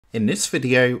In this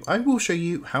video, I will show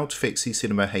you how to fix the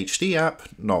Cinema HD app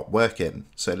not working.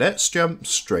 So let's jump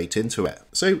straight into it.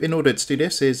 So in order to do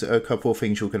this, is a couple of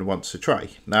things you're going to want to try.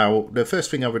 Now, the first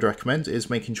thing I would recommend is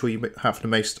making sure you have the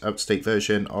most up-to-date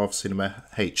version of Cinema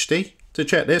HD. To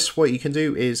check this, what you can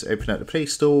do is open up the Play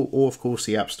Store or of course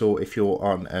the App Store if you're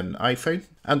on an iPhone.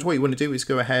 And what you want to do is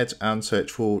go ahead and search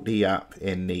for the app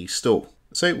in the store.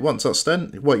 So once that's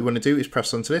done, what you want to do is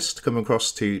press onto this to come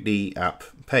across to the app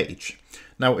page.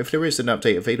 Now, if there is an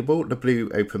update available, the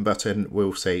blue open button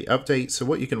will say update. So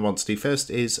what you're going to want to do first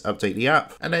is update the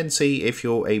app and then see if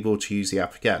you're able to use the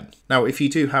app again. Now, if you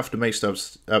do have the most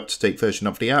up-to-date version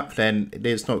of the app, then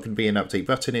there's not going to be an update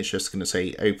button. It's just going to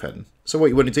say open. So what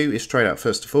you want to do is try that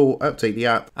first of all, update the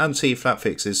app and see if that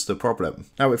fixes the problem.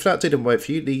 Now, if that didn't work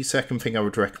for you, the second thing I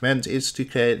would recommend is to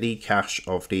clear the cache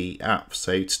of the app.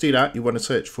 So to do that, you want to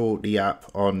search for the app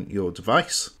on your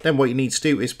device. Then what you need to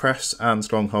do is press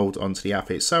and long hold onto the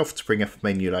app itself to bring up a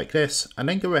menu like this, and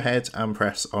then go ahead and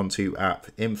press onto app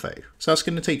info. So that's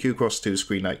going to take you across to a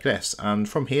screen like this, and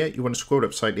from here you want to scroll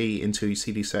up slightly until you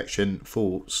see the section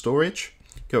for storage.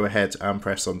 Go ahead and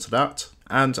press onto that.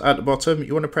 And at the bottom,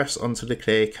 you want to press onto the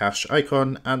clear cache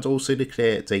icon and also the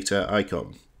clear data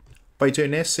icon. By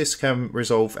doing this, this can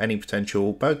resolve any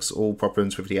potential bugs or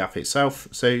problems with the app itself.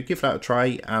 So give that a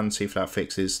try and see if that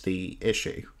fixes the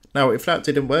issue. Now, if that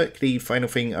didn't work, the final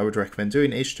thing I would recommend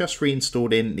doing is just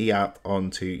reinstalling the app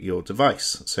onto your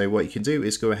device. So what you can do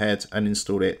is go ahead and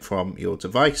install it from your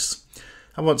device.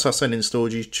 And once that's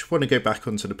uninstalled, you just want to go back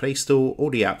onto the Play Store or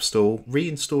the App Store,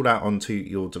 reinstall that onto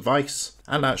your device,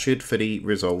 and that should fully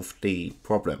resolve the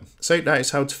problem. So that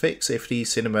is how to fix if the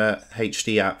Cinema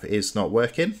HD app is not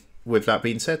working. With that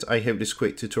being said, I hope this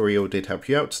quick tutorial did help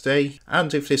you out today,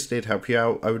 and if this did help you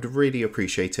out, I would really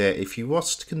appreciate it if you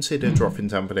was to consider dropping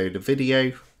down below the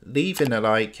video, leaving a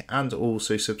like, and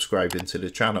also subscribing to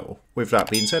the channel. With that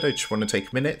being said, I just want to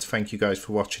take a minute to thank you guys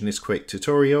for watching this quick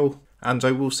tutorial, and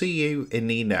I will see you in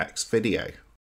the next video.